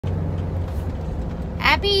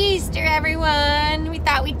Happy Easter, everyone. We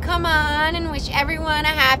thought we'd come on and wish everyone a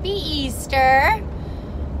happy Easter.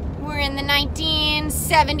 We're in the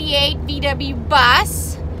 1978 VW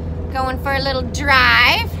bus, going for a little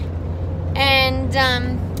drive. And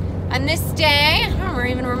on this day, I don't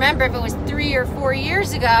even remember if it was 3 or 4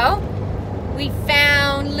 years ago, we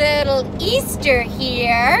found little Easter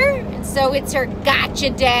here. And so it's her gotcha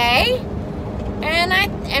day.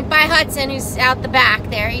 And by Hudson, who's out the back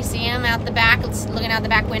there. You see him out the back, looking out the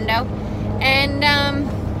back window. And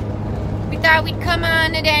we thought we'd come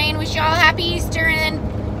on today and wish you all happy Easter.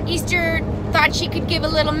 And Easter thought she could give a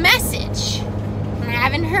little message. And I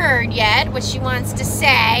haven't heard yet what she wants to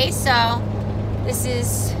say, so this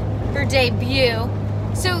is her debut.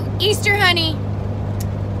 So Easter, honey,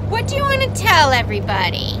 what do you want to tell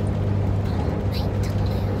everybody?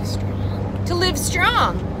 To live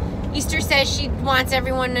strong. Easter says she wants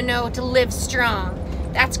everyone to know to live strong.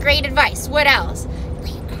 That's great advice. What else?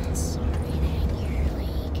 I'm sorry that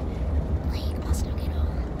you're all stuck at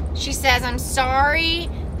home. She says, I'm sorry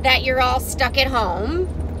that you're all stuck at home.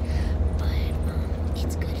 But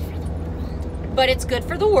it's good for the world. But it's good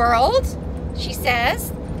for the world, she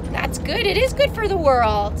says. That's good. It is good for the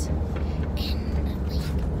world.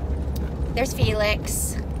 And there's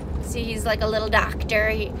Felix. See, he's like a little doctor.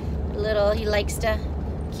 He likes to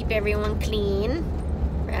keep everyone clean,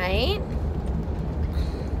 right?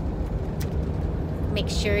 Make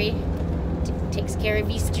sure he takes care of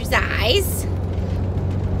Easter's eyes.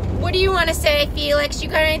 What do you want to say, Felix? You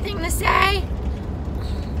got anything to say?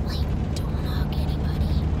 Don't hug anybody.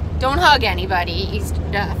 Don't hug anybody,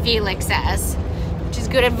 Felix says, which is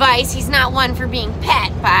good advice. He's not one for being pet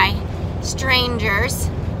by strangers.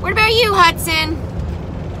 What about you, Hudson?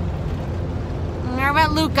 Or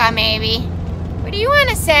about Luca, maybe? What do you want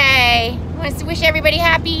to say? Want to wish everybody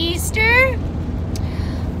happy Easter?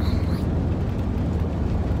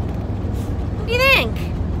 What do you think?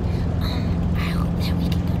 I hope that we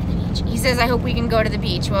can go to the beach. He says, I hope we can go to the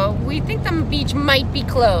beach. Well, we think the beach might be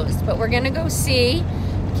closed, but we're going to go see.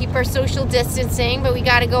 Keep our social distancing, but we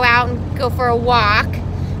got to go out and go for a walk.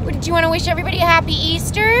 What did you want to wish everybody a happy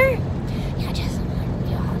Easter? Yeah, just want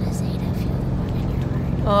y'all to say to feel the love in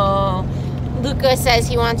your heart. Oh. Luca says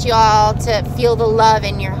he wants you all to feel the love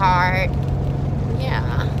in your heart.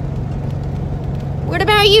 Yeah. What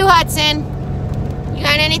about you, Hudson? You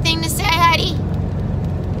got anything to say, Huddy?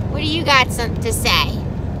 What do you got to say?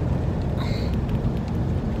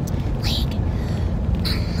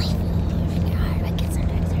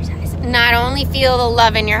 Not only feel the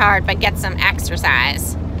love in your heart, but get some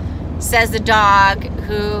exercise. Says the dog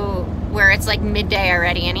where it's like midday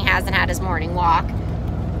already and he hasn't had his morning walk.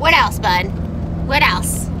 What else, bud? What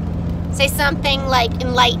else? Say something like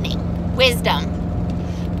enlightening, wisdom.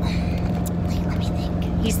 Let me think.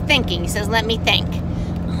 He's thinking. He says, let me think. I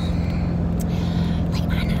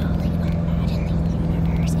know, imagine the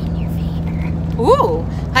universe in your favor. Ooh,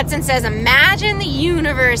 Hudson says, imagine the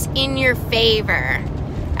universe in your favor.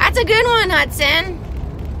 That's a good one, Hudson.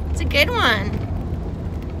 It's a good one.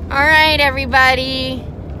 All right, everybody.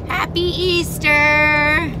 Happy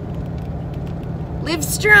Easter. Live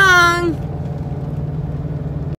strong.